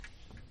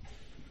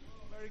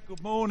Very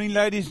good morning,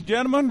 ladies and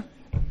gentlemen.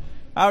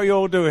 How are you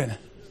all doing?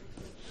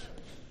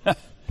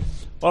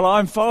 Well,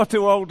 I'm far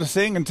too old to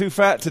sing and too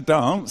fat to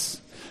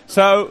dance,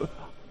 so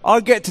I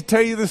get to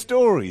tell you the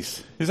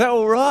stories. Is that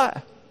all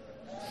right?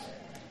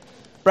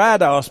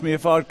 Brad asked me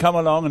if I'd come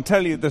along and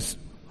tell you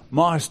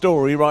my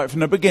story right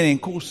from the beginning.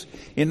 Of course,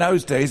 in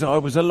those days, I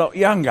was a lot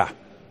younger.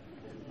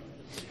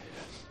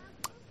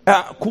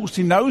 Of course,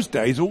 in those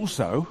days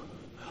also,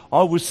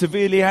 I was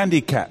severely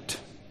handicapped.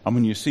 I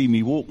mean, you see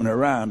me walking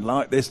around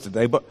like this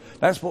today, but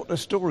that's what the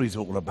story's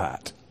all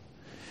about.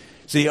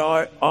 See,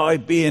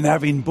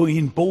 having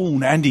been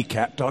born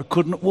handicapped, I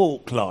couldn't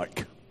walk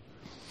like.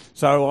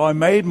 So I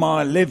made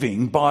my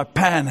living by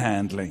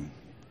panhandling.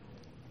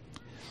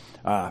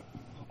 I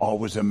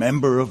was a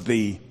member of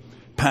the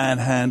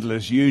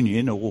Panhandlers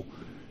Union, or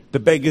the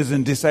Beggars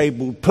and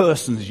Disabled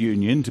Persons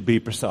Union, to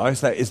be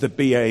precise. That is the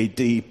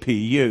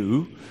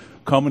B.A.D.P.U,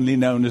 commonly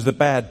known as the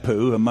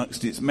B.A.D.P.U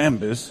amongst its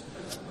members.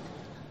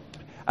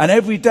 And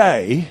every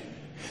day,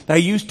 they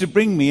used to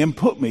bring me and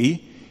put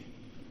me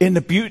in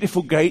the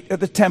beautiful gate of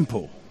the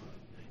temple.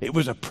 It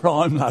was a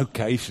prime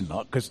location,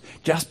 because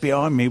just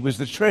behind me was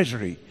the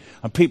treasury.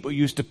 And people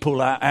used to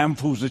pull out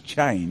handfuls of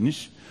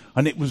change.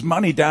 And it was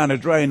money down a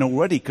drain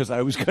already, because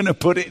I was going to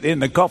put it in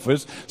the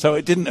coffers, so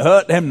it didn't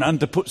hurt them none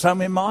to put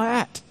some in my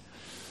hat.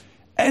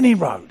 Any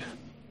road,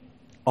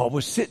 I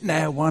was sitting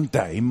there one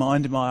day,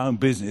 minding my own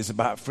business,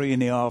 about 3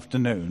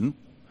 PM,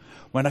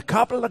 when a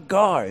couple of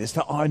guys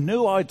that I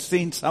knew I'd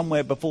seen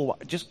somewhere before,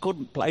 I just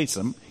couldn't place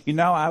them. You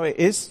know how it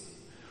is?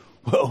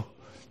 Well,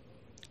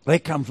 they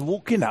comes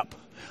walking up,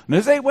 and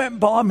as they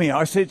went by me,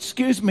 I said,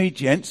 "Excuse me,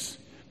 gents,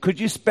 could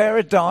you spare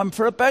a dime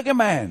for a beggar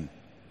man?"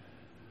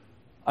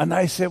 And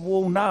they said,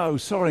 "Well, no,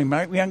 sorry,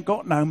 mate, we ain't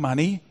got no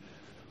money,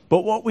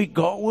 but what we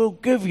got we'll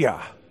give you.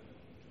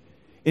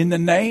 In the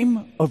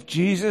name of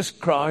Jesus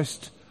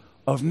Christ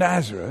of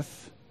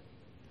Nazareth."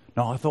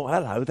 Now, I thought,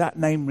 hello, that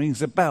name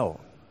rings a bell.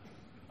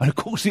 And of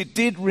course it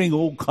did ring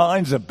all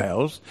kinds of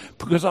bells,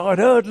 because I'd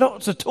heard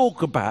lots of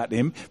talk about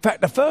him. In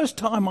fact, the first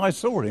time I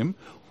saw him,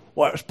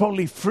 well, it was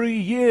probably 3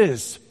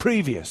 years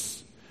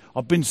previous.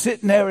 I've been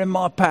sitting there in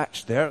my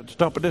patch there at the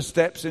top of the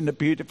steps in the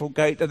beautiful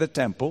gate of the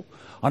temple,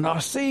 and I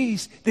see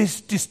this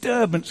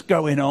disturbance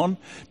going on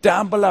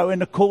down below in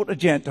the court of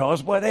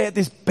Gentiles, where they had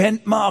this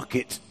bent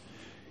market.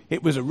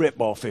 It was a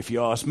rip-off, if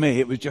you ask me.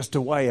 It was just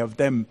a way of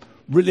them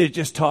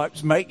religious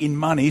types making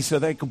money so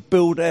they could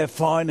build their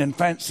fine and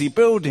fancy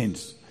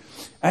buildings.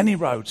 Any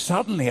road,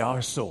 suddenly I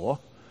saw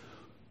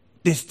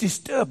this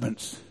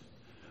disturbance.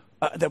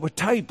 There were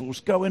tables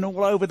going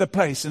all over the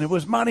place, and there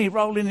was money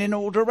rolling in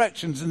all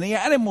directions, and the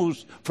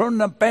animals from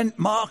the bent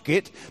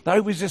market, they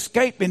was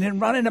escaping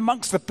and running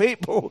amongst the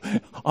people.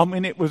 I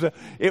mean, it was a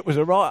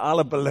right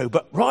hullabaloo.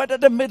 But right at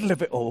the middle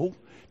of it all,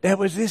 there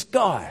was this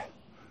guy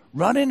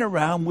running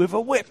around with a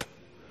whip,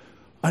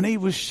 and he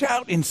was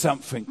shouting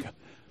something.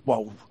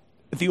 Well,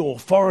 the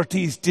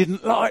authorities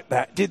didn't like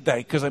that, did they?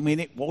 Because, I mean,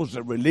 it was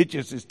a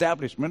religious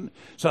establishment.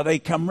 So they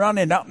come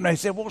running up and they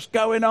said, "What's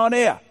going on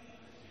here?"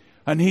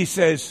 And he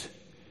says,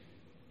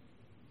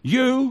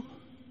 "You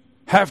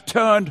have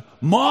turned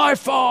my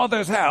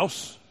father's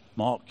house,"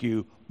 mark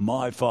you,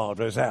 my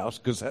father's house,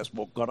 because that's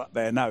what got up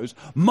their nose,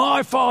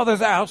 "my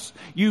father's house,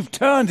 you've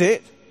turned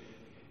it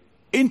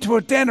into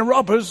a den of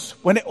robbers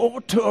when it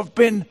ought to have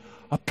been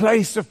a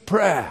place of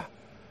prayer.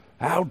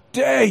 How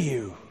dare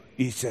you,"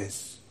 he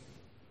says.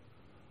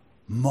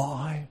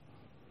 "My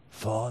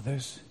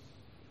father's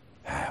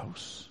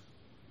house,"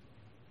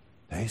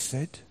 they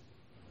said.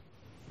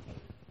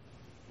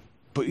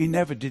 But he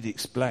never did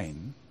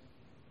explain.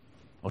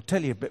 I'll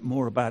tell you a bit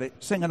more about it.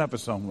 Sing another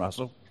song,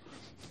 Russell.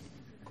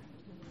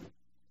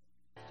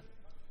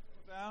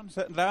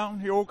 Settle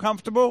down. You all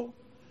comfortable?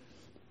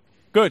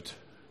 Good.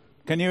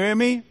 Can you hear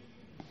me?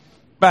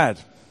 Bad.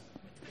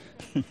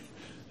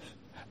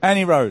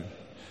 Annie Road.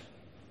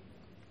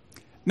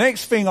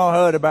 Next thing I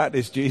heard about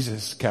this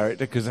Jesus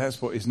character, because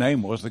that's what his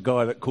name was, the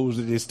guy that caused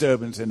the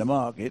disturbance in the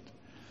market,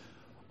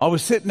 I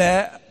was sitting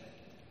there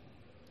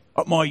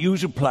at my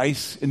usual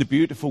place in the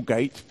beautiful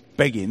gate,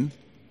 begging,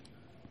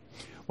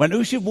 when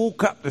who should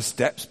walk up the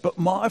steps but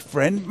my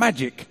friend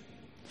Magic.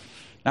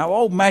 Now,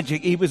 old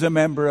Magic, he was a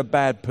member of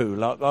B.A.D.P.U,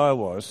 like I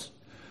was.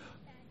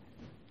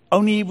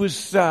 Only he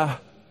was,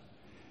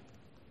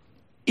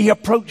 he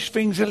approached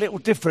things a little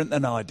different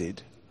than I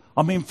did.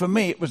 I mean, for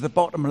me, it was the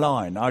bottom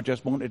line. I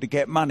just wanted to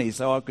get money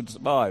so I could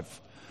survive.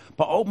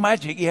 But old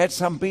Magic, he had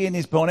some bee in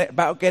his bonnet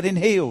about getting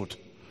healed.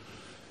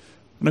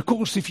 And of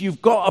course, if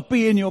you've got a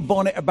bee in your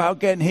bonnet about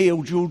getting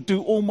healed, you'll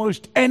do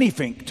almost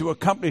anything to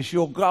accomplish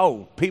your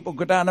goal. People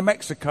go down to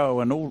Mexico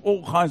and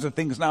all kinds of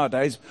things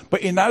nowadays. But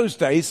in those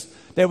days,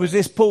 there was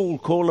this pool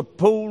called the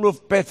Pool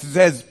of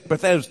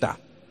Bethesda. And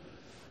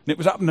it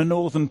was up in the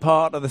northern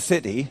part of the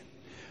city.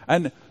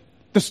 And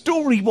the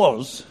story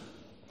was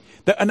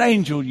that an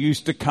angel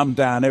used to come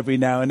down every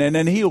now and then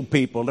and heal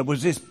people. There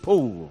was this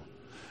pool.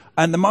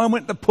 And the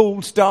moment the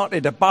pool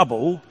started to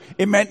bubble,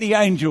 it meant the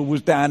angel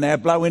was down there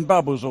blowing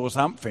bubbles or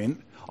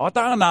something. I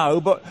don't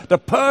know, but the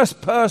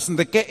first person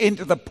to get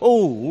into the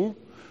pool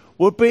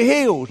would be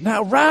healed.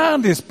 Now,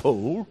 round this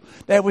pool,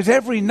 there was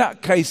every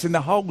nutcase in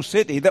the whole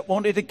city that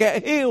wanted to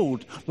get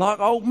healed, like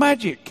old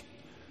magic.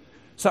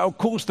 So, of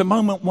course, the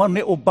moment one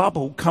little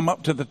bubble come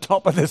up to the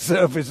top of the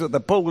surface of the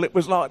pool, it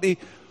was like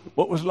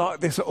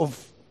this sort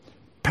of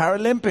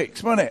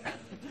Paralympics, wasn't it?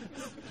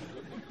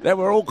 There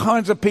were all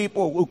kinds of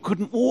people who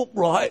couldn't walk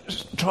right,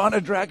 trying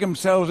to drag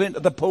themselves into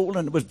the pool,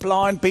 and there was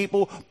blind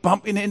people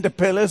bumping into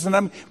pillars, and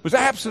it was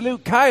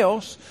absolute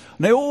chaos.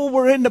 And they all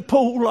were in the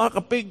pool like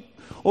a big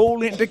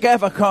all in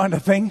together kind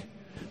of thing.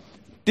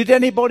 Did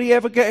anybody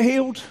ever get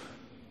healed?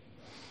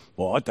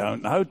 Well, I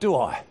don't know, do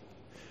I?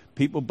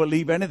 People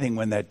believe anything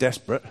when they're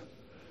desperate.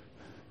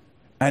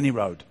 Any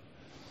road.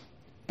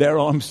 There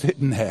I'm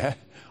sitting there,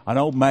 an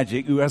old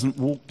magic who hasn't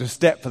walked a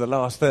step for the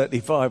last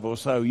 35 or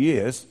so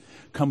years,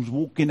 comes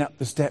walking up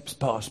the steps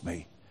past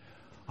me.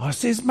 I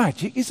says,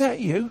 Magic, is that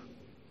you?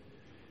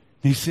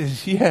 He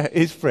says, yeah, it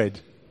is, Fred.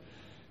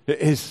 It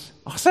is.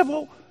 I said,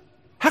 well,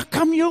 how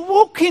come you're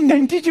walking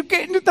then? Did you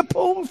get into the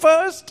pool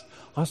first?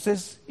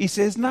 He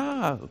says,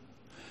 no.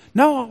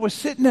 No, I was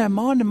sitting there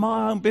minding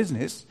my own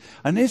business,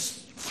 and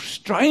this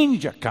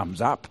stranger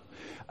comes up,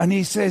 and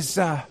he says,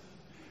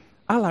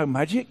 hello,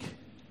 Magic.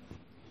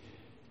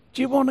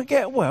 Do you want to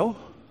get well?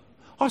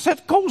 I said,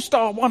 of course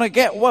I want to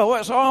get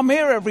well. So I'm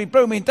here every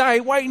blooming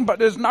day waiting, but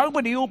there's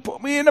nobody who'll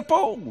put me in a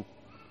pool.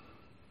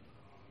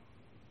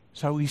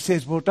 So he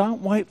says, well,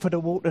 don't wait for the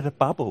water to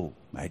bubble,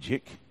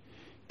 Magic.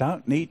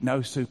 Don't need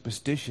no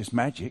superstitious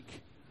magic.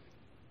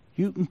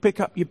 You can pick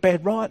up your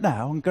bed right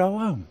now and go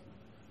home.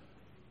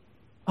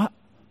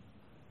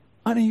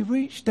 And he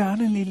reached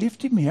down and he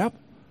lifted me up.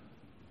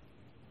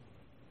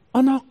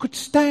 And I could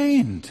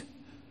stand.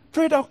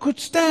 Fred, I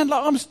could stand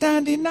like I'm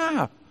standing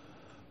now.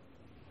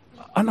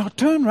 And I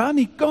turned round,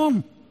 he'd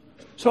gone.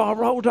 So I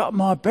rolled up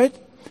my bed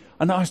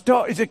and I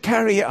started to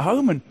carry it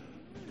home. And,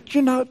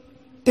 you know,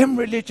 them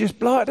religious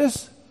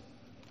blighters,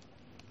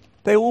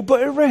 they all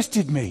but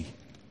arrested me.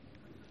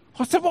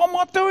 I said, what am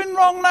I doing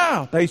wrong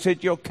now? They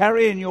said, you're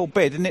carrying your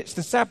bed and it's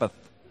the Sabbath.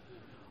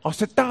 I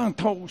said, don't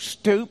talk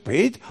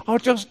stupid. I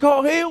just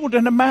got healed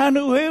and the man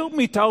who healed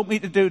me told me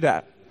to do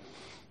that.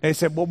 They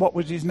said, well, what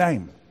was his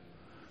name?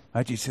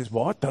 And he says,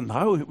 well, I don't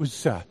know. It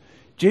was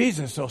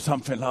Jesus or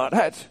something like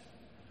that.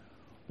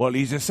 Well,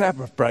 he's a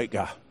Sabbath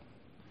breaker.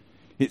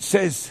 It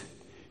says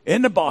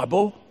in the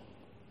Bible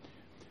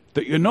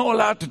that you're not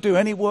allowed to do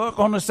any work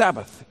on the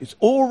Sabbath. It's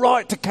all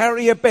right to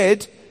carry a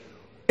bed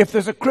if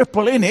there's a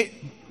cripple in it,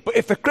 but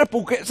if the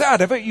cripple gets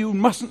out of it, you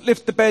mustn't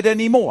lift the bed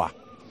anymore.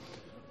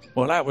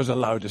 Well, that was a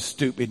load of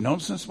stupid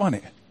nonsense,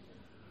 wasn't it?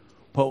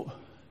 Well,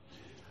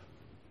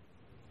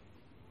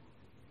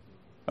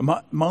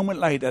 a moment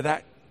later,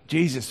 that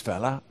Jesus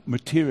fella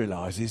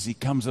materializes. He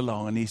comes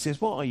along and he says,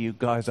 what are you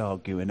guys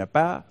arguing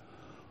about?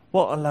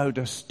 What a load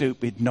of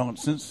stupid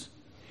nonsense.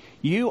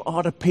 You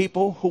are the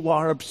people who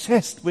are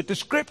obsessed with the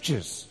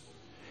scriptures.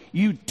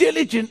 You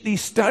diligently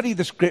study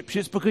the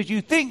scriptures because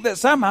you think that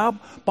somehow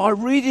by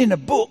reading a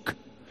book,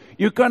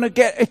 you're going to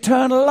get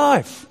eternal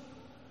life.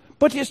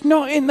 But it's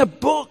not in the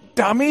book,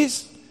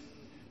 dummies.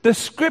 The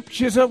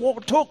scriptures are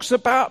what talks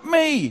about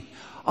me.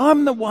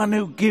 I'm the one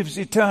who gives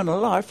eternal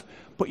life,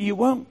 but you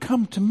won't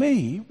come to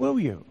me, will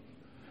you?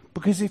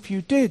 Because if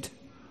you did,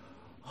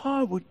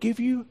 I would give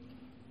you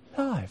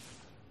life.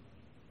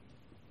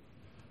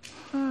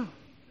 Oh,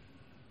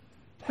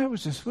 that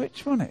was a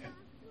switch, wasn't it?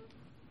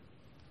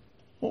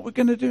 What we're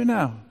going to do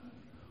now?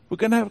 We're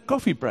going to have a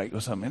coffee break or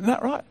something, isn't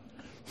that right?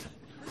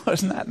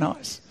 Wasn't that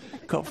nice?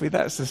 Coffee,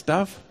 that's the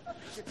stuff.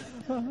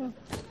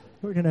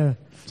 We're going to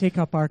take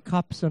up our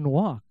cups and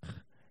walk.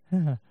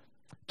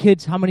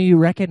 Kids, how many of you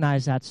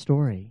recognize that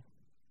story?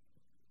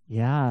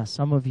 Yeah,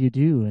 some of you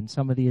do, and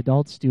some of the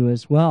adults do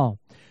as well.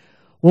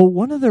 Well,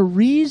 one of the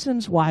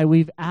reasons why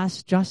we've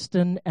asked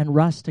Justyn and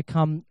Russ to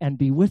come and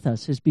be with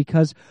us is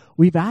because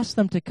we've asked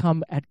them to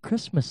come at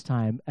Christmas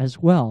time as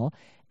well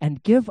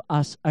and give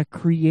us a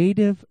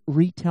creative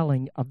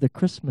retelling of the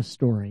Christmas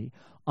story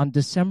on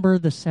December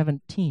the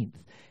 17th.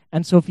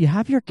 And so if you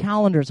have your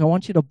calendars, I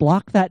want you to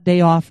block that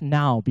day off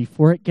now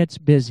before it gets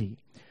busy.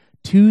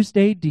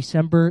 Tuesday,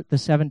 December the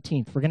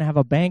 17th. We're going to have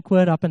a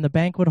banquet up in the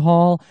banquet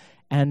hall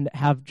and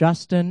have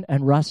Justyn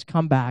and Russ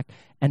come back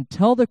and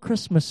tell the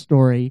Christmas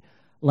story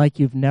like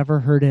you've never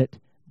heard it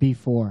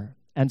before.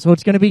 And so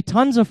it's going to be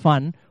tons of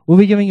fun. We'll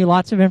be giving you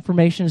lots of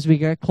information as we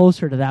get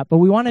closer to that. But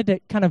we wanted to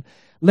kind of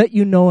let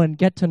you know and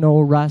get to know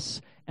Russ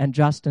and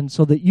Justyn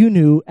so that you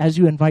knew as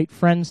you invite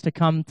friends to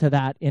come to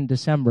that in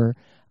December,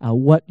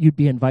 what you'd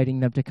be inviting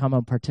them to come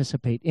and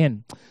participate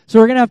in. So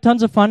we're going to have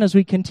tons of fun as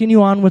we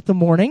continue on with the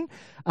morning.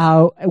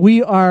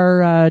 We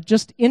are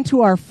just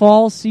into our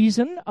fall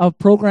season of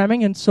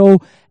programming. And so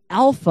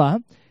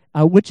Alpha,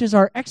 which is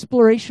our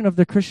exploration of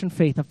the Christian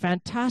faith, a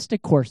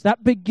fantastic course.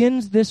 That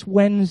begins this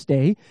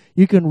Wednesday.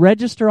 You can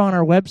register on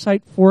our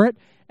website for it,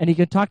 and you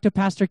can talk to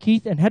Pastor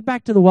Keith and head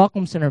back to the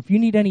Welcome Center. If you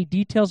need any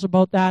details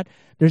about that,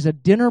 there's a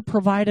dinner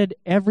provided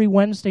every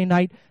Wednesday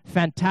night.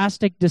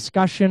 Fantastic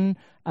discussion,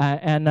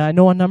 and I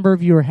know a number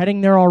of you are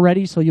heading there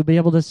already, so you'll be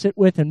able to sit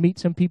with and meet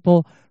some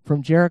people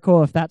from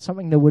Jericho. If that's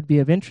something that would be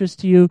of interest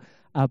to you,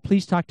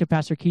 please talk to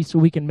Pastor Keith so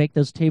we can make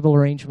those table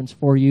arrangements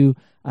for you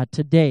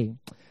today.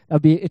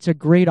 It's a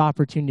great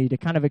opportunity to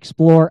kind of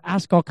explore,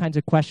 ask all kinds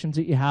of questions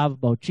that you have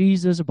about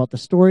Jesus, about the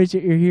stories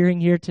that you're hearing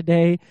here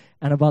today,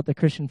 and about the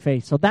Christian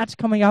faith. So that's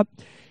coming up.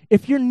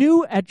 If you're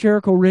new at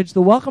Jericho Ridge,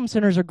 the Welcome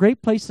Center is a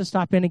great place to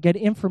stop in and get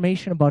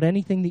information about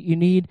anything that you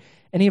need,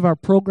 any of our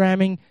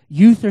programming.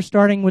 Youth are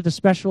starting with a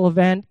special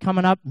event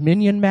coming up,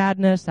 Minion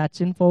Madness. That's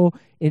info.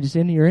 It is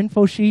in your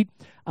info sheet.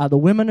 The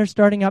women are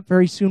starting up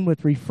very soon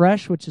with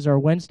Refresh, which is our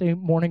Wednesday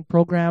morning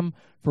program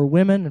for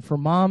women and for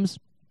moms.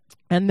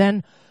 And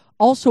then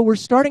also, we're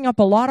starting up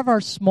a lot of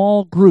our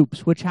small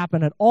groups, which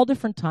happen at all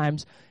different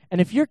times. And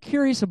if you're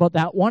curious about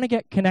that, want to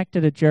get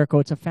connected at Jericho,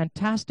 it's a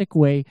fantastic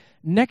way.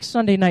 Next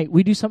Sunday night,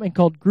 we do something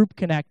called Group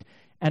Connect,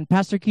 and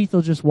Pastor Keith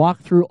will just walk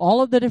through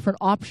all of the different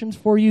options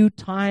for you,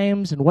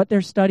 times, and what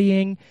they're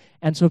studying.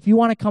 And so if you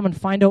want to come and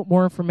find out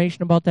more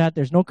information about that,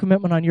 there's no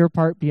commitment on your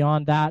part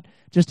beyond that.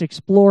 Just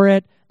explore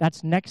it.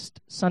 That's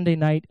next Sunday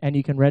night, and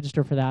you can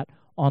register for that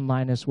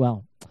online as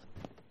well.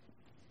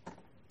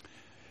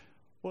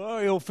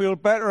 Well, you'll feel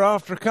better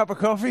after a cup of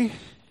coffee.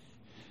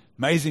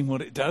 Amazing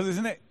what it does,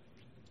 isn't it?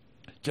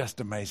 Just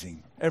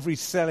amazing. Every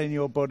cell in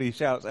your body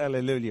shouts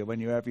hallelujah when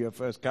you have your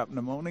first cup in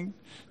the morning.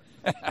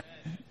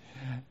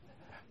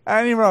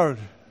 Annie Road.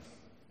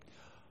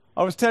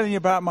 I was telling you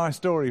about my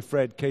story,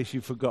 Fred, in case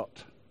you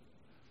forgot.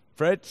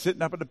 Fred,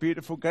 sitting up at the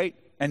beautiful gate.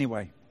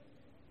 Anyway.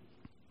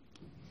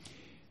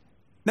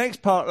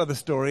 Next part of the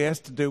story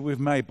has to do with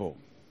Mabel.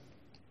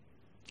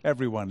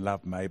 Everyone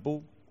loved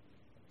Mabel.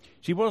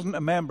 She wasn't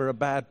a member of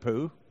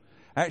B.A.D.P.U.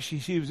 Actually,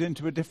 she was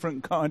into a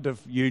different kind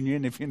of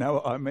union, if you know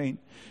what I mean.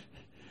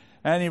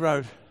 And he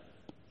wrote,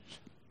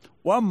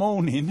 one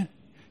morning,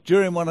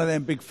 during one of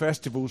them big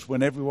festivals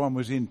when everyone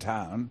was in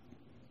town,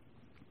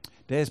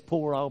 there's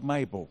poor old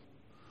Mabel,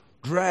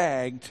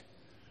 dragged,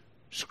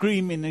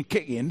 screaming and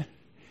kicking,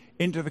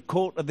 into the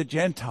court of the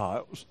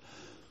Gentiles.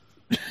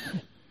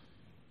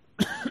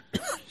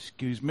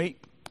 Excuse me.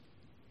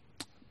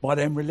 By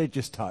them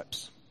religious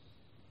types.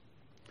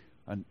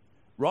 And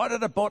right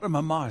at the bottom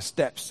of my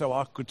steps, so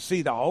I could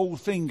see the whole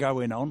thing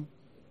going on,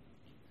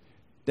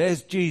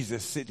 there's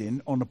Jesus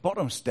sitting on the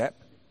bottom step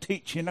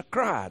teaching a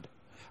crowd.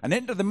 And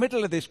into the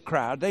middle of this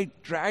crowd, they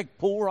dragged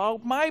poor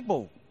old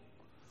Mabel.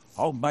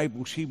 Old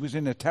Mabel, she was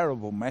in a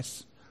terrible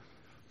mess.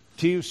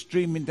 Tears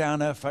streaming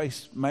down her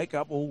face,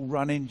 makeup all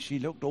running. She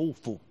looked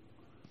awful.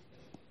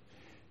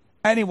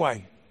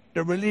 Anyway,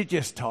 the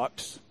religious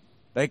types,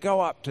 they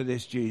go up to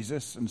this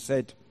Jesus and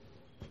said,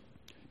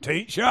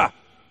 Teacher,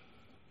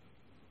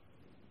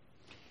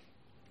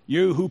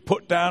 you who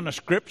put down the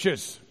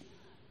scriptures,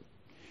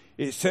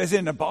 it says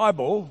in the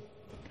Bible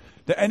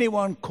that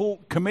anyone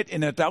caught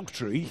committing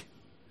adultery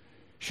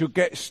should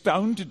get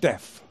stoned to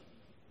death.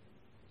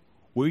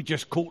 We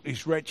just caught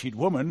this wretched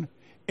woman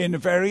in the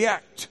very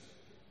act.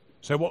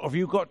 So what have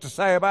you got to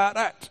say about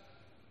that?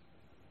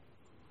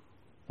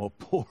 Well,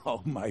 poor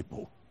old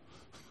Mabel.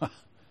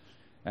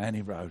 And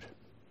he wrote,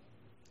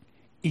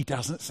 he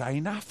doesn't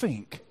say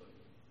nothing.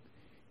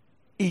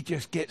 He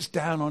just gets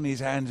down on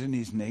his hands and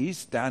his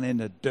knees, down in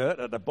the dirt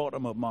at the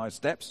bottom of my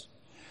steps,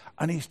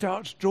 and he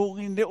starts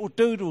drawing little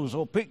doodles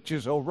or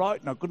pictures or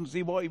writing. I couldn't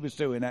see what he was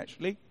doing,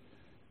 actually.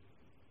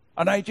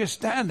 And they just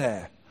stand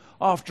there.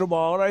 After a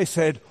while, they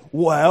said,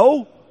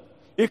 well,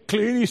 it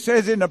clearly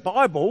says in the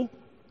Bible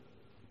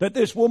that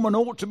this woman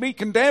ought to be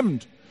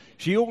condemned.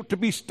 She ought to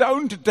be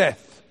stoned to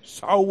death.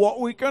 So what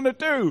are we going to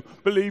do?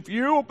 Believe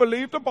you or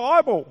believe the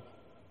Bible?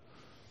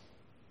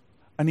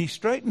 And he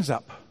straightens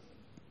up,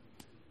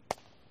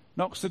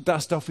 knocks the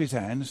dust off his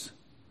hands,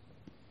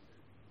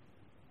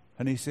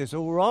 and he says,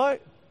 all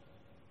right,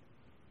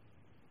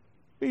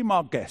 be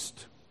my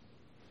guest.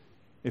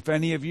 If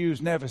any of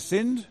you's never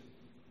sinned,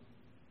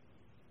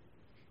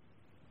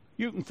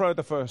 you can throw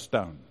the first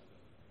stone.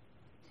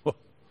 Well,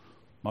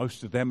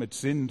 most of them had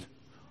sinned,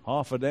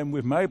 half of them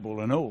with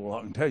Mabel and all,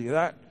 I can tell you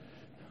that.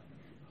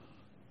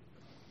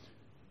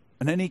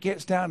 And then he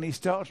gets down and he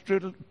starts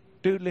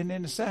doodling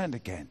in the sand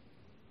again.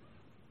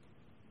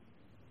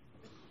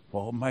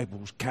 While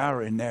Mabel's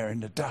cowering there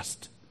in the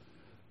dust.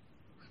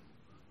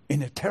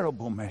 In a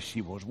terrible mess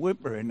she was,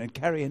 whimpering and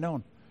carrying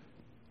on.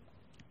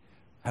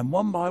 And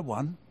one by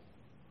one,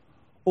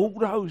 all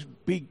those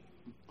big,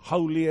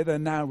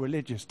 holier-than-thou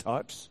religious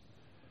types,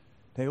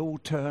 they all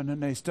turn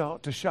and they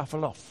start to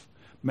shuffle off,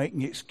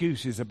 making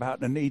excuses about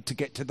the need to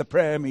get to the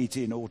prayer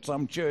meeting or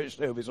some church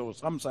service or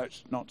some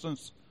such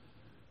nonsense.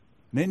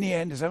 And in the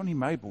end, there's only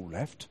Mabel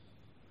left.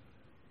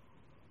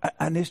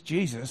 And this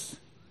Jesus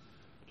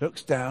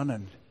looks down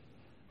and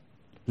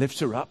lifts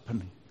her up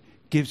and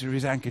gives her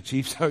his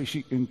handkerchief so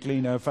she can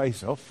clean her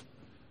face off.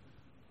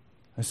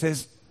 And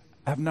says,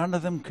 have none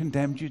of them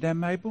condemned you then,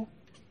 Mabel?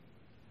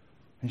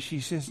 And she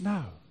says,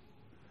 no,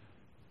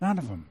 none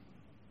of them.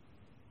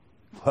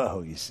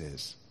 Well, he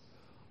says,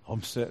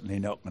 I'm certainly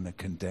not going to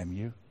condemn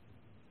you.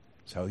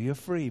 So you're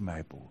free,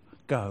 Mabel.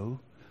 Go.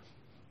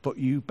 But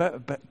you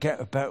better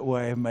get a better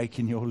way of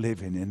making your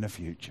living in the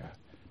future.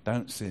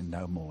 Don't sin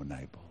no more,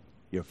 Mabel.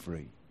 You're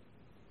free.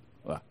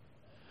 Well,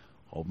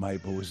 old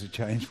Mabel was a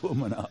changed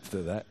woman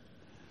after that.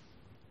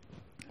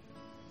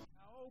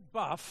 Now, old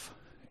Buff,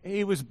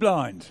 he was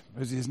blind,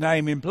 as his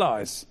name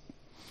implies.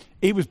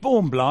 He was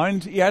born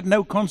blind. He had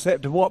no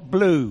concept of what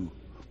blue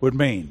would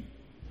mean.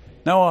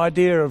 No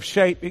idea of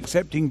shape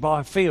excepting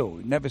by feel.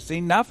 He'd never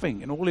seen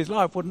nothing in all his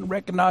life. Wouldn't have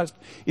recognised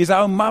his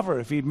own mother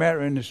if he'd met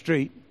her in the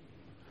street.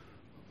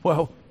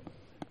 Well,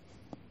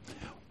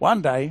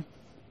 one day,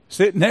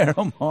 sitting there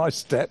on my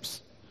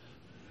steps,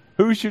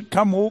 who should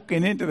come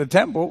walking into the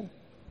temple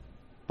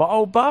but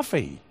old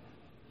Buffy?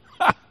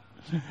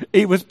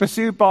 He was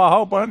pursued by a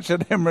whole bunch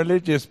of them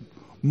religious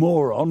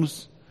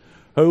morons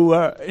who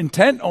were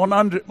intent on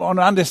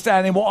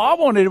understanding what I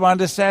wanted to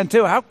understand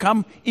too. How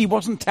come he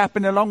wasn't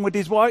tapping along with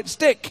his white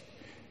stick?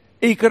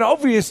 He could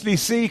obviously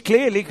see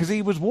clearly because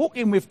he was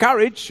walking with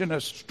courage and a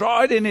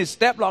stride in his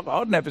step like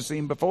I'd never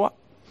seen before.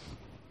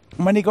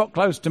 And when he got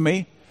close to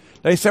me,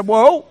 they said,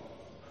 well,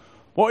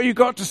 what have you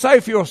got to say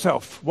for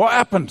yourself? What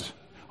happened?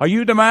 Are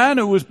you the man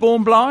who was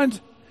born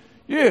blind?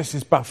 Yes,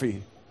 says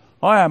Buffy.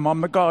 I am. I'm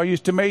the guy who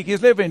used to make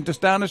his living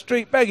just down the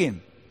street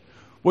begging.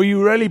 Were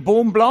you really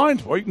born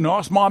blind? Well, you can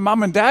ask my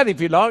mum and dad if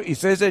you like. He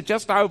says they're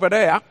just over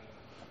there.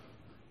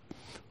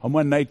 And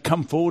when they'd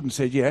come forward and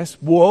said yes,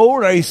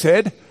 whoa, they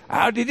said,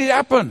 how did it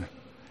happen?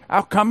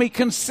 How come he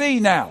can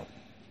see now?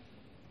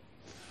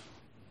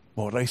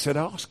 Well, they said,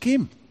 ask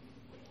him.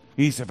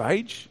 He's of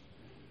age.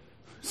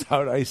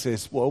 So they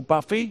says, well,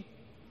 Buffy,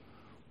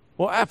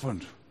 what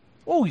happened?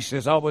 Oh, he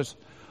says, I was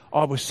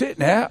sitting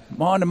there,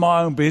 minding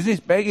my own business,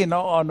 begging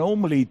like I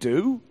normally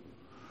do,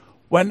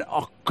 when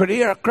I could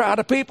hear a crowd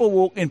of people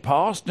walking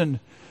past, and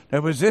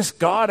there was this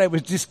guy, they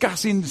was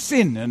discussing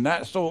sin and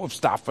that sort of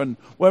stuff, and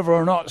whether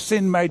or not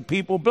sin made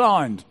people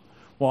blind.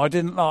 Well, I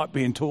didn't like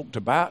being talked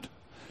about.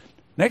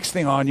 Next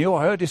thing I knew,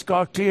 I heard this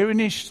guy clearing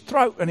his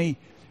throat,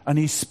 and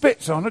he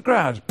spits on the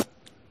ground.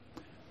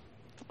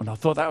 And I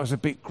thought that was a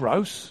bit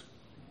gross.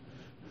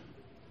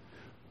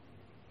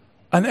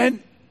 And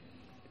then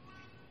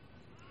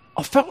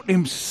I felt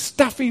him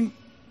stuffing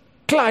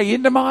clay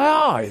into my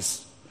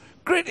eyes.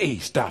 Gritty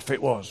stuff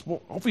it was.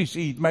 Well,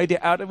 obviously he'd made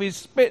it out of his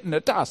spit and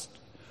the dust.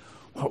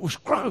 Well, it was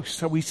gross.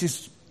 So he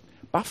says,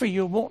 Buffy,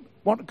 you'll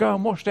want to go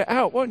and wash that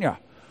out, won't you?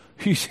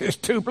 He says,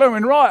 too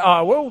blooming right,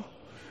 I will.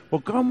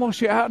 Well, go and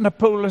wash it out in the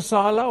pool of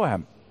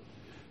Siloam.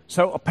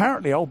 So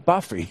apparently old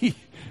Buffy,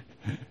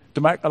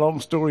 to make a long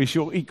story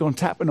short, he'd gone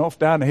tapping off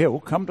down the hill,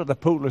 come to the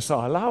pool of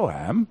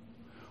Siloam,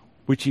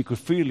 which he could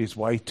feel his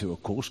way to,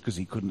 of course, because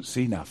he couldn't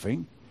see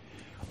nothing.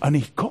 And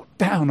he got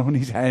down on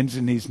his hands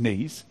and his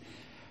knees,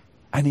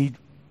 and he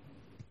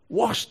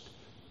washed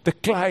the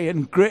clay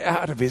and grit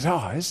out of his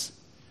eyes,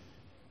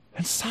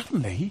 and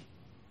suddenly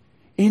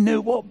he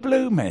knew what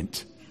blue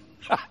meant.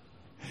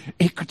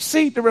 He could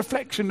see the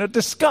reflection of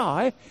the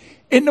sky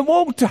in the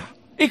water.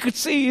 He could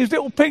see his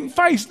little pink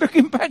face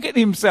looking back at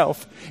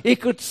himself. He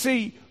could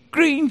see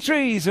green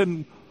trees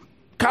and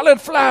coloured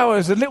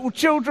flowers and little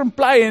children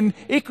playing.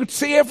 He could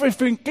see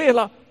everything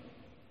clear.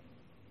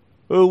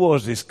 Who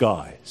was this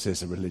guy,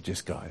 says the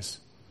religious guys.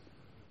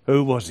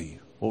 Who was he?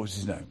 What was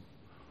his name?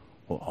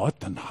 Well, I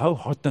don't know.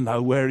 I don't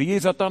know where he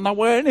is. I don't know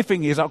where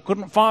anything is. I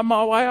couldn't find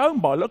my way home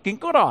by looking,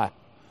 could I?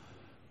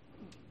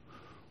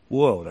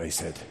 Well, they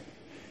said,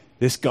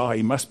 this guy,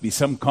 he must be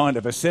some kind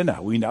of a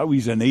sinner. We know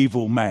he's an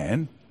evil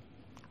man.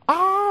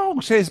 Oh,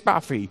 says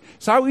Buffy,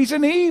 so he's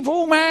an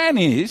evil man,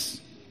 is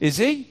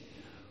he?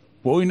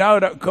 Well, we know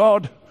that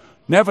God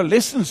never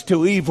listens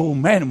to evil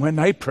men when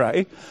they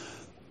pray.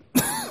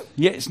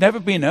 Yet it's never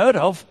been heard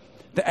of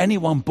that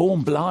anyone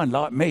born blind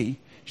like me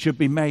should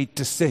be made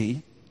to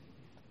see.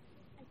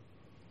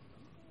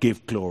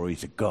 Give glory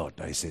to God,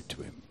 they said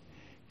to him.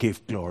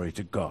 Give glory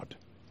to God.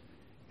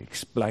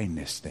 Explain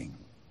this thing.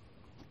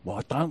 Well,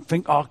 I don't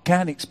think I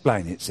can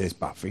explain it, says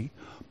Buffy.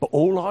 But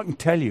all I can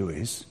tell you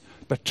is,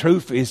 the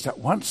truth is that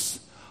once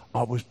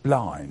I was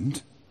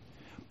blind,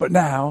 but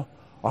now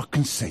I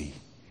can see.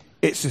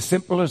 It's as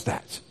simple as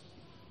that.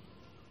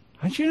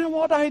 And you know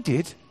what they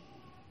did?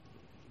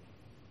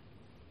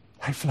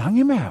 They flung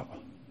him out.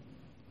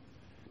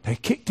 They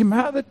kicked him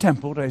out of the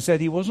temple. They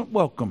said he wasn't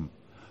welcome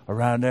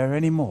around there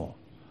anymore.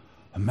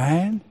 A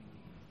man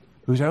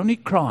whose only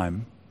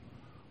crime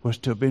was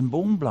to have been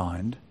born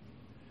blind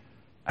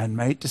and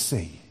made to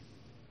see.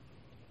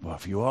 Well,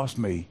 if you ask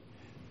me,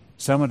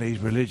 some of these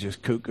religious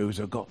cuckoos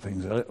have got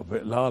things a little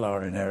bit la-la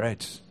in their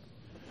heads.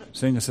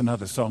 Sing us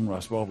another song,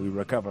 Russ, while we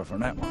recover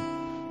from that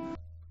one.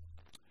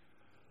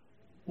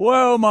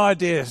 Well, my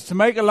dears, to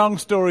make a long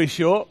story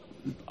short,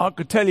 I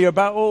could tell you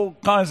about all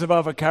kinds of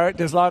other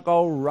characters like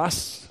old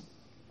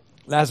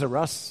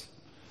Lazarus,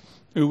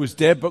 who was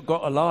dead but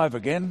got alive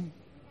again.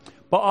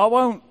 But I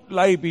won't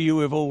labour you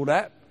with all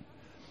that,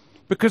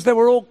 because there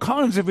were all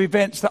kinds of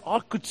events that I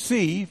could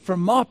see from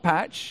my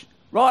patch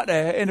right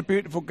there in the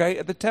beautiful gate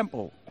of the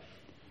temple.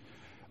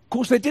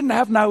 course, they didn't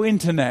have no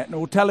internet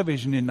nor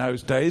television in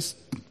those days.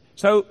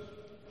 So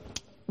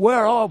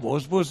where I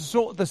was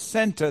sort of the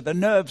centre, the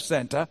nerve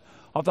centre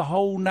of the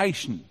whole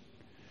nation.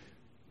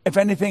 If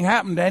anything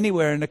happened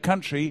anywhere in the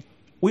country,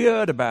 we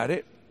heard about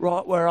it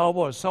right where I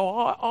was. So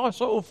I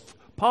sort of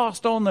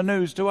passed on the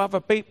news to other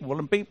people,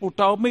 and people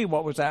told me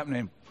what was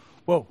happening.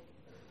 Well,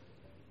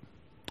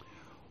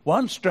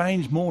 one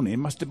strange morning,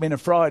 must have been a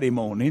Friday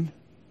morning,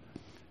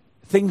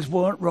 things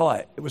weren't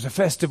right. It was a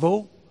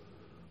festival,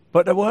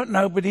 but there weren't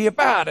nobody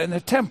about in the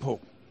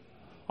temple.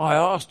 I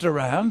asked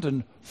around,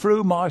 and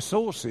through my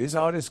sources,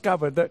 I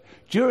discovered that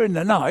during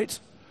the night,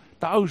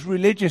 those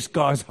religious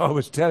guys I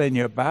was telling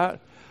you about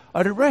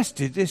had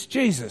arrested this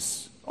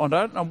Jesus. I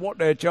don't know what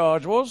their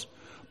charge was,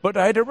 but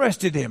they'd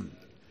arrested him.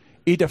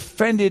 He'd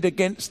offended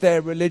against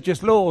their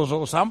religious laws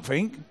or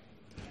something.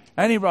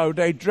 Anyway,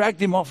 they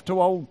dragged him off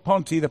to old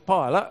Pontius the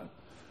Pilate.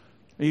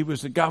 He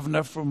was the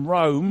governor from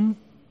Rome.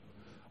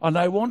 And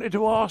they wanted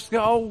to ask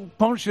the old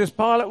Pontius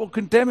Pilate will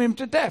condemn him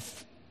to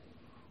death.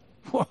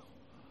 Well,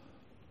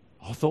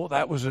 I thought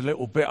that was a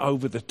little bit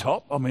over the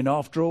top. I mean,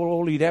 after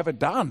all he'd ever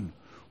done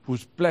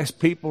was bless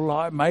people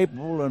like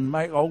Mabel and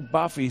make old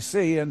Buffy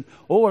see and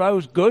all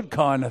those good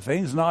kind of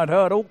things. And I'd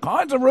heard all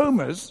kinds of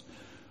rumours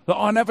that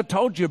I never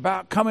told you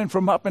about coming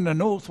from up in the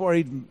north where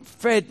he'd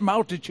fed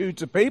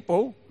multitudes of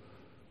people.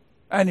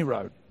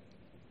 Anyway,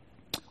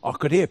 I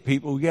could hear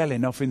people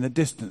yelling off in the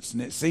distance,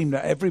 and it seemed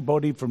that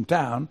everybody from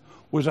town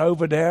was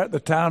over there at the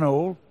town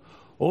hall,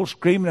 all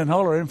screaming and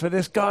hollering for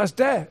this guy's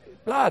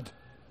blood.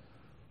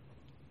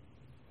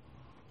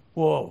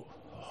 Whoa,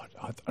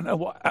 I don't know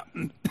what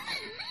happened.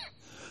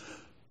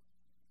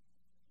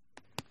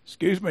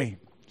 Excuse me,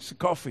 it's the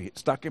coffee,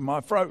 it's stuck in my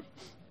throat.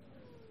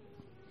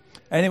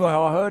 Anyway,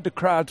 I heard the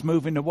crowds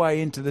moving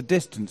away into the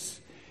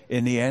distance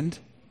in the end.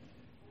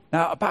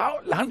 Now,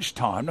 about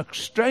lunchtime, the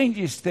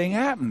strangest thing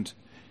happened.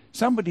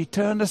 Somebody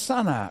turned the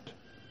sun out,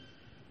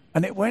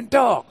 and it went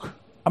dark.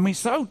 I mean,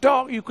 so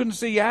dark you couldn't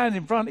see your hand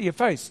in front of your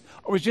face.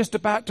 I was just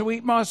about to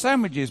eat my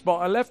sandwiches, but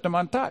I left them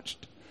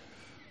untouched.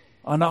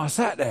 And I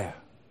sat there.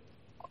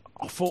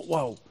 I thought,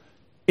 well,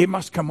 it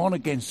must come on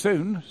again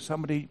soon.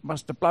 Somebody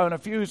must have blown a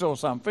fuse or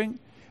something.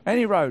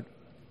 Anyway,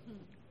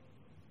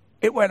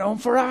 it went on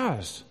for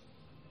hours.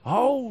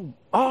 Whole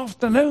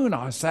afternoon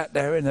I sat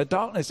there in the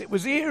darkness. It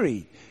was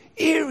eerie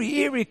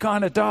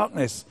kind of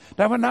darkness.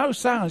 There were no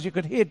sounds. You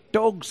could hear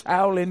dogs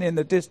howling in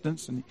the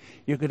distance, and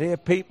you could hear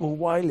people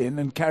wailing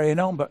and carrying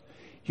on, but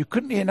you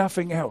couldn't hear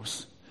nothing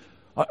else.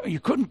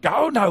 You couldn't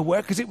go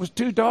nowhere because it was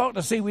too dark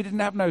to see. We didn't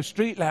have no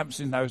street lamps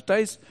in those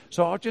days,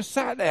 so I just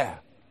sat there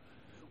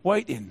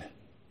waiting.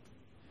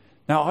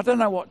 Now, I don't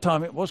know what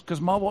time it was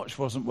because my watch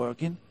wasn't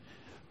working.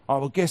 I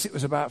would guess it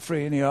was about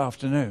 3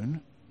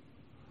 p.m,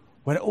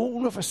 when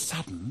all of a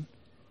sudden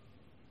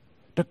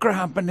the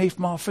ground beneath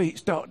my feet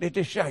started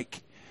to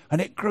shake,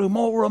 and it grew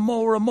more and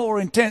more and more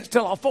intense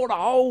till I thought a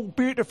whole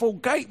beautiful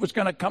gate was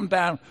going to come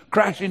down,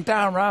 crashing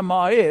down around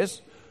my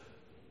ears.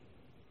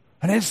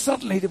 And then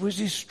suddenly there was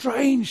this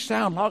strange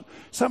sound like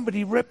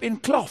somebody ripping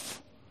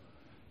cloth,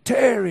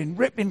 tearing,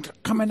 ripping,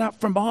 coming up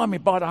from behind me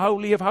by the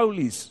Holy of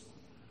Holies.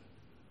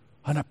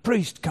 And a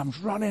priest comes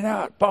running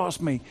out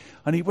past me,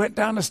 and he went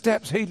down the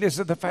steps heedless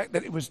of the fact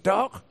that it was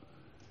dark,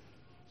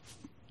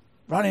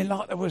 running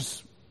like there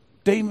was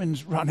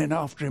demons running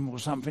after him or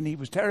something. He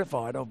was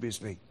terrified,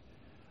 obviously.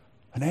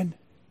 And then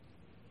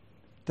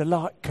the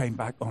light came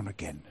back on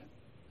again.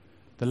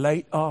 The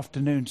late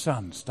afternoon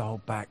sun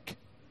stole back.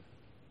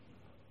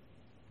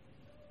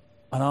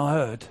 And I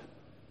heard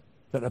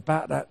that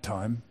about that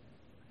time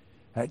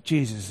that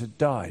Jesus had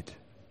died.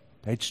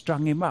 They'd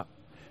strung him up,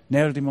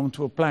 nailed him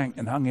onto a plank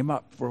and hung him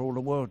up for all the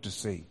world to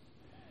see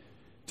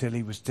till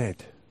he was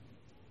dead.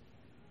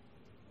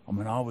 I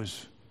mean,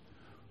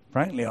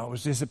 frankly, I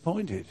was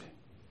disappointed.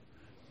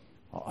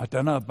 I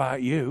don't know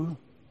about you,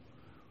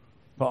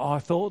 but I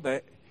thought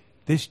that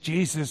this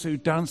Jesus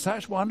who'd done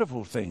such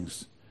wonderful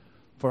things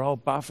for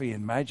old Buffy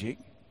and magic,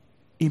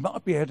 he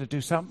might be able to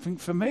do something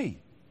for me.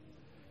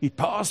 He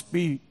passed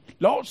me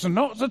lots and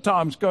lots of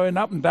times going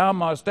up and down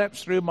my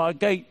steps through my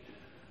gate,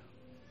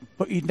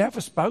 but he'd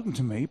never spoken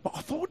to me, but I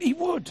thought he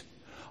would.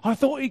 I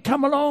thought he'd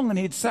come along and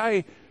he'd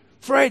say,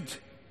 Fred,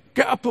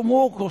 get up and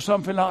walk or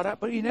something like that,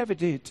 but he never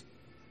did.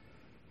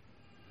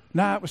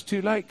 Now it was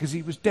too late because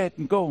he was dead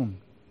and gone.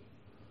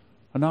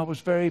 And I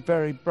was very,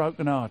 very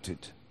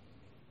broken-hearted.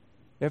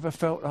 Ever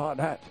felt like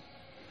that?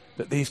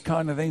 That these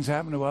kind of things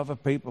happen to other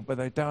people, but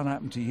they don't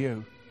happen to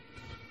you?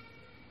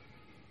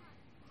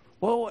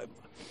 Well, it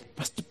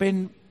must have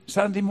been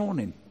Sunday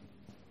morning.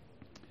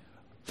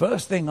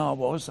 First thing I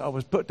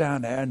was put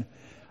down there,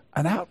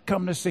 and out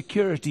come the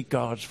security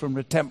guards from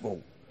the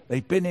temple.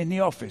 They'd been in the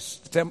office,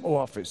 the temple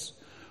office,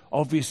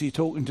 obviously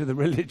talking to the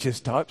religious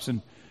types,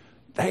 and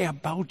they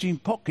had bulging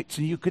pockets,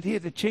 and you could hear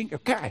the chink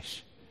of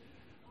cash.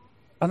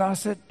 And I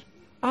said,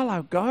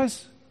 hello,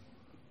 guys.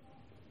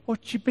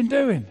 What you been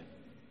doing?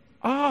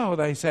 Oh,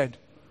 they said,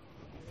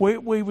 we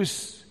was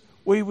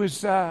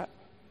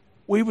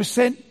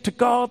sent to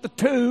guard the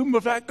tomb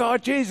of that guy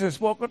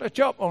Jesus what got a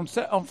job on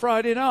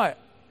Friday night.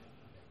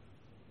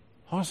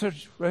 I said,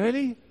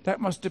 really? That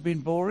must have been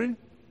boring.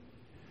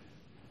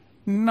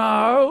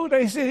 No,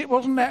 they said it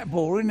wasn't that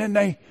boring. And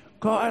they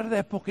got out of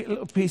their pocket a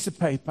little piece of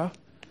paper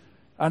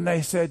and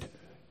they said,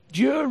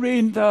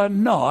 during the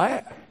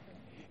night,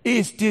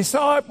 his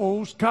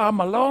disciples come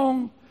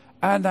along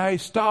and they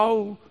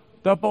stole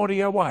the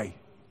body away.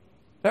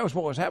 That was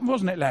what was happening,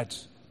 wasn't it,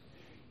 lads?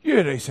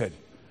 Yeah, they said.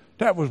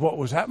 That was what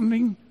was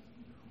happening.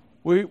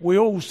 We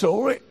all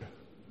saw it.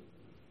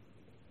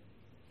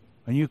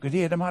 And you could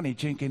hear the money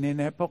chinking in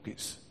their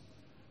pockets.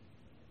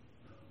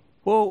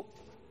 Well,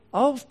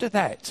 after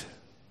that,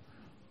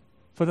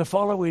 for the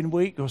following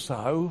week or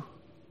so,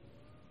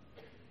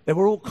 there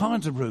were all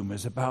kinds of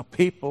rumours about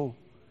people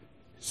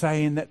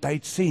saying that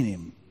they'd seen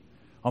him.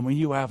 I mean,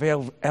 you have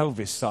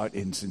Elvis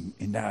sightings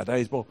in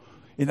nowadays. Well,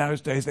 in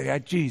those days, they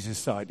had Jesus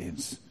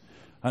sightings.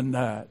 And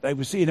they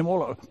were seeing him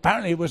all.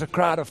 Apparently, it was a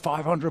crowd of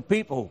 500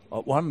 people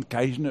at one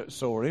occasion that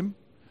saw him.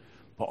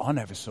 But I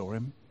never saw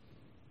him.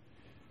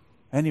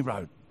 And he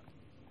wrote,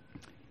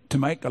 to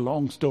make a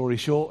long story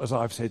short, as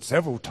I've said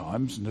several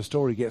times, and the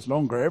story gets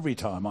longer every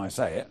time I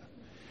say it,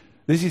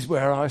 this is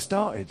where I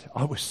started.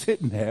 I was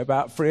sitting there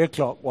about 3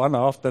 o'clock one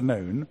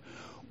afternoon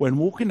when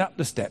walking up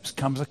the steps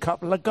comes a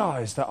couple of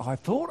guys that I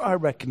thought I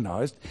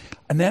recognised,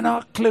 and then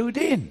I clued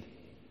in.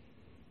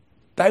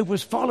 They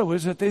was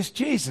followers of this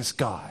Jesus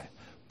guy,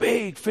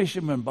 big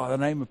fisherman by the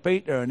name of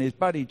Peter and his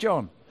buddy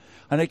John.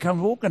 And they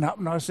come walking up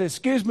and I said,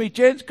 excuse me,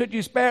 gents, could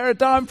you spare a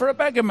dime for a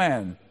beggar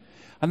man?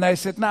 And they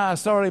said, nah,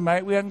 sorry,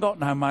 mate, we haven't got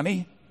no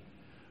money.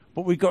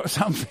 But we got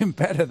something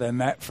better than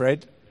that,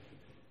 Fred.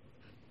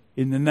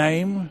 In the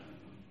name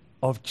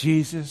of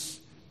Jesus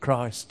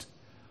Christ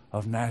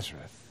of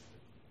Nazareth.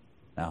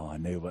 Now I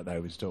knew what they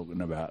was talking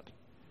about.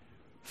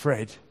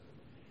 Fred,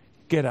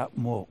 get up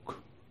and walk.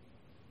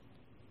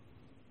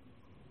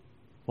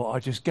 Well, I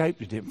just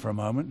gaped at him for a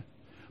moment.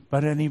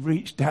 But then he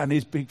reached down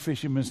his big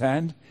fisherman's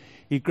hand.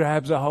 He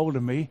grabs a hold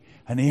of me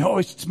and he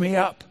hoists me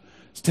up.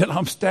 Still,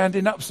 I'm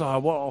standing up, so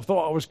I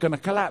thought I was going to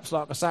collapse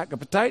like a sack of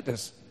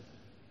potatoes.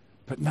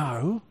 But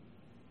no,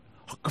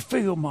 I could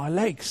feel my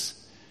legs,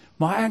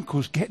 my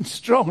ankles getting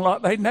strong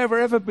like they'd never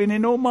ever been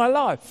in all my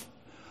life.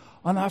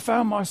 And I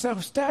found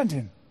myself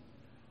standing.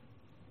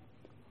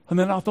 And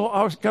then I thought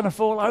I was going to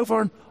fall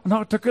over and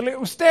I took a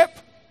little step.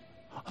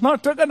 And I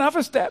took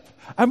another step.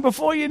 And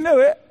before you knew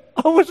it,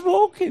 I was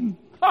walking.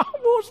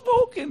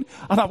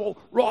 And I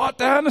walked right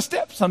down the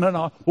steps, and then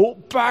I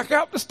walked back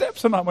up the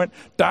steps, and I went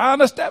down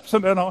the steps,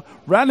 and then I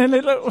ran in a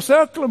little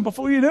circle, and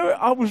before you knew it,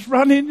 I was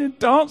running and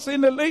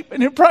dancing and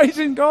leaping and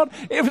praising God.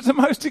 It was the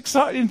most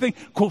exciting thing.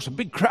 Of course, a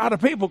big crowd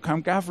of people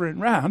come gathering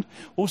round,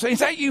 all saying, is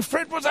that you,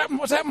 Fred? What's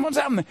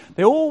happening?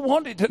 They all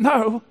wanted to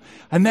know,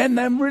 and then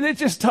them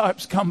religious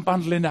types come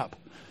bundling up.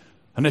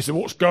 And they said,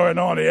 what's going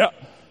on here?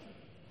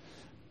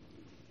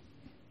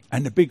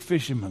 And the big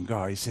fisherman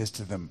guy, he says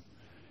to them,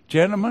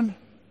 gentlemen,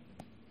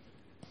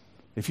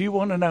 if you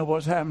want to know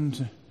what's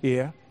happened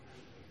here,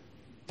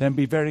 then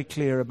be very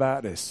clear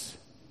about this.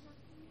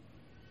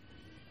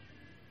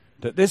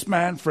 That this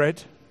man,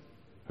 Fred,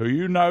 who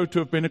you know to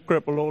have been a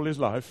cripple all his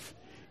life,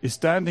 is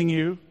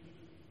standing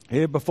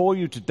here before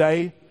you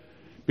today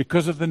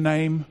because of the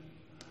name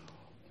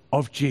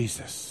of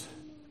Jesus.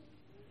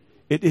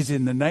 It is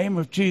in the name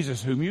of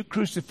Jesus, whom you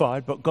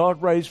crucified, but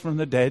God raised from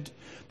the dead,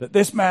 that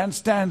this man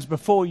stands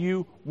before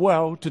you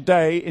well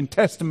today in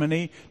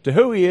testimony to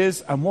who he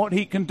is and what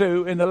he can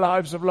do in the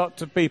lives of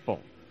lots of people.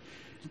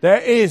 There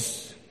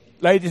is,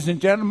 ladies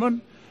and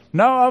gentlemen,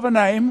 no other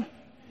name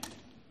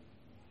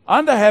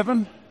under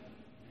heaven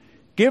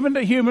given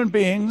to human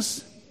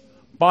beings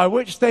by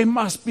which they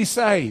must be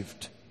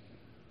saved,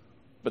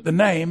 but the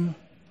name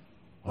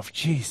of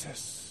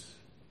Jesus.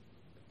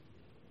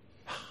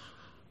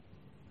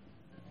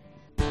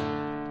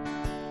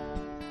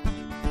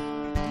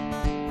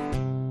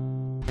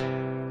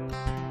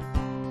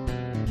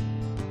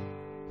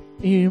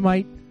 You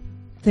might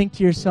think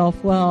to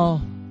yourself,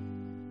 well,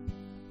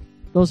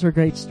 those are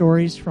great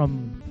stories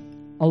from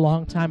a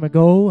long time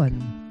ago,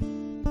 and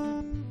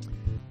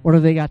what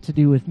have they got to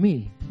do with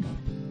me?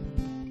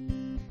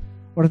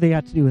 What have they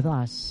got to do with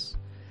us?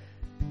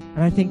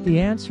 And I think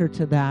the answer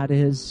to that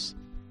is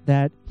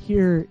that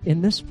here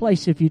in this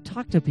place, if you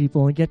talk to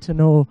people and get to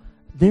know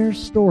their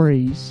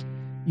stories,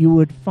 you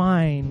would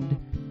find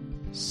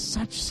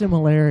such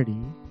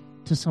similarity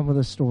to some of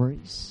the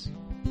stories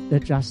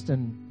that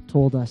Justyn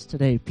told us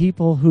today.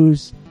 People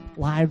whose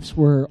lives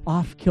were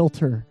off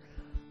kilter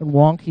and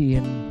wonky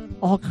in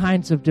all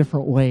kinds of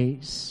different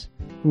ways,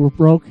 who were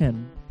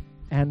broken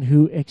and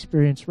who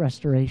experienced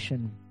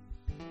restoration.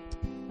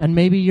 And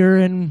maybe you're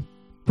in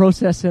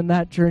process in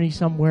that journey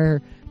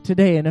somewhere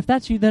today. And if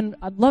that's you, then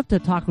I'd love to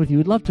talk with you.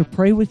 I'd love to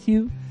pray with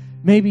you.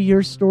 Maybe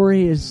your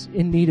story is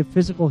in need of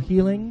physical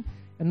healing,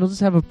 and we'll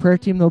just have a prayer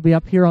team. They'll be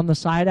up here on the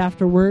side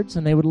afterwards,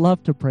 and they would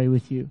love to pray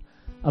with you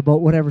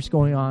about whatever's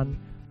going on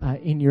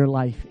in your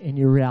life, in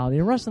your reality.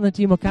 And the rest of the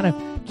team will kind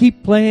of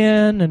keep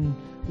playing and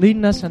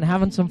leading us and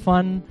having some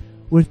fun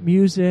with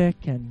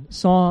music and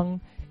song.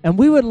 And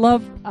we would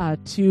love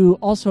to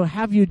also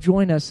have you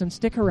join us and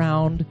stick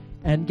around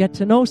and get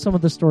to know some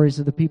of the stories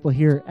of the people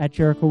here at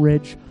Jericho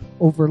Ridge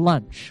over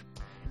lunch.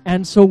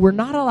 And so we're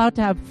not allowed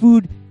to have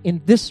food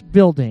in this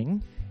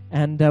building,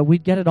 and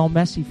we'd get it all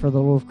messy for the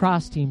little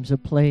cross teams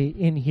that play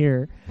in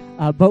here.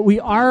 But we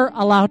are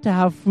allowed to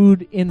have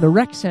food in the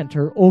rec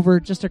center over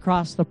just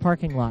across the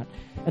parking lot.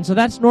 And so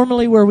that's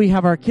normally where we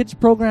have our kids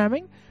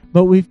programming,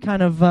 but we've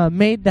kind of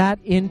made that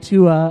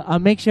into a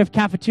makeshift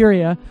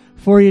cafeteria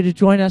for you to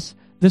join us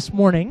this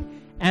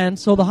morning. And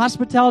so the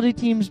hospitality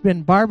team's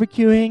been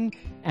barbecuing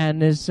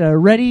and is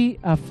ready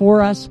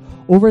for us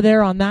over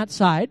there on that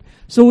side.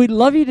 So we'd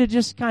love you to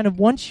just kind of,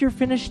 once you're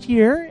finished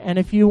here, and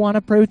if you want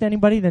to pray with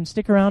anybody, then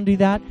stick around, do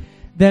that.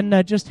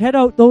 Then just head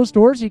out those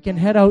doors. You can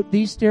head out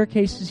these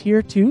staircases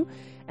here too,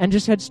 and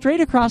just head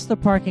straight across the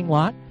parking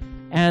lot.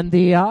 And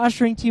the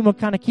ushering team will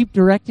kind of keep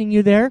directing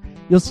you there.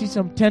 You'll see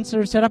some tents that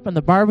are set up and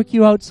the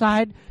barbecue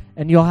outside,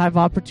 and you'll have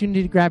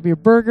opportunity to grab your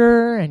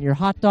burger and your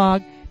hot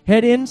dog.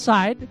 Head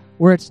inside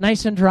where it's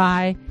nice and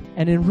dry,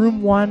 and in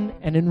room 1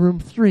 and in room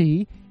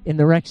 3 in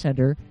the rec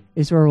center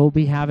is where we'll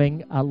be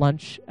having a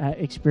lunch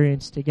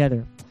experience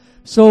together.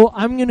 So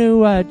I'm going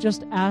to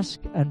just ask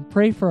and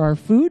pray for our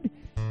food,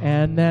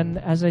 and then,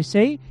 as I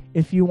say,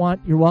 if you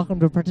want, you're welcome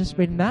to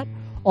participate in that.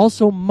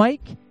 Also,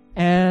 Mike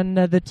and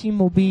the team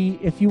will be,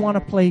 if you want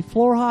to play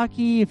floor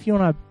hockey, if you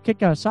want to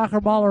kick a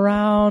soccer ball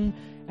around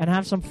and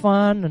have some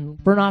fun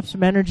and burn off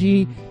some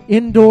energy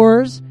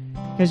indoors,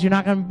 because you're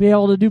not going to be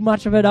able to do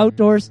much of it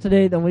outdoors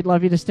today, then we'd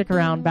love you to stick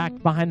around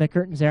back behind the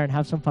curtains there and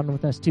have some fun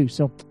with us too.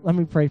 So let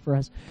me pray for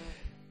us.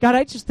 God,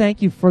 I just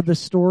thank you for the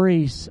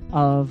stories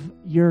of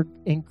your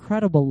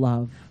incredible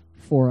love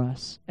for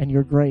us and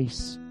your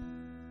grace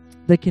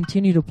that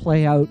continue to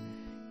play out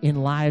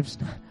in lives,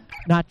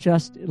 not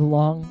just a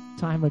long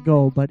time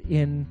ago, but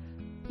in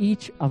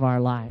each of our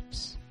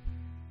lives.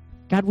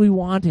 God, we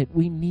want it.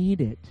 We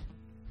need it.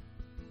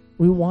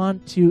 We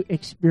want to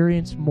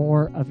experience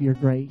more of your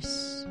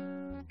grace.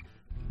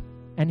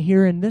 And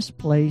here in this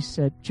place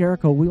at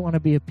Jericho, we want to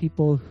be a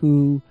people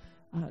who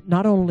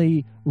not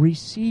only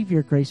receive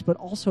your grace, but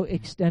also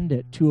extend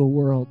it to a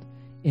world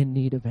in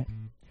need of it.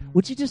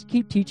 Would you just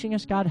keep teaching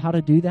us, God, how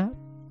to do that?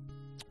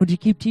 Would you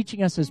keep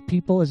teaching us as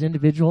people, as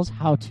individuals,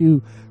 how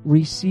to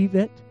receive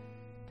it,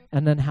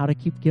 and then how to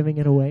keep giving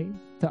it away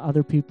to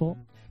other people,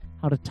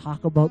 how to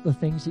talk about the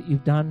things that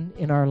you've done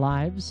in our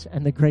lives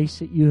and the grace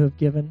that you have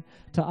given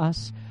to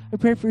us? I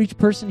pray for each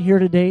person here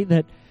today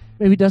that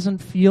maybe doesn't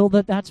feel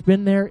that that's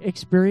been their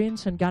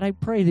experience. And God, I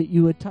pray that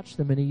you would touch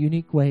them in a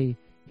unique way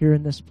here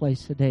in this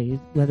place today,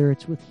 whether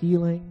it's with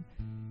healing,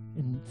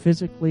 and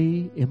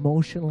physically,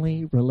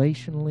 emotionally,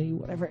 relationally,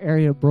 whatever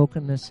area of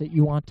brokenness that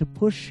you want to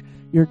push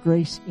your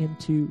grace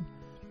into.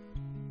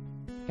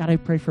 God, I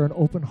pray for an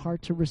open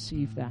heart to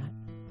receive that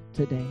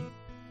today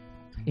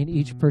in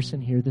each person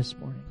here this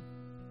morning.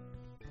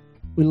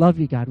 We love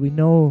you, God. We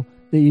know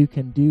that you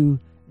can do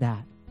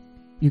that.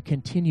 You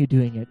continue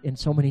doing it in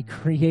so many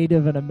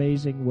creative and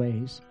amazing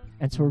ways.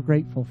 And so we're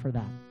grateful for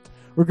that.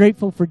 We're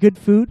grateful for good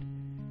food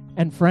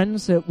and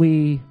friends that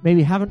we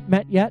maybe haven't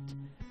met yet.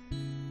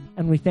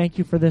 And we thank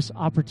you for this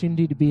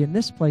opportunity to be in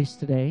this place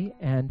today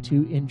and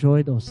to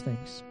enjoy those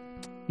things.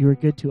 You are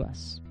good to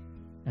us.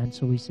 And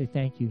so we say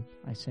thank you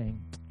by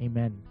saying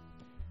amen.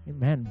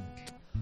 Amen.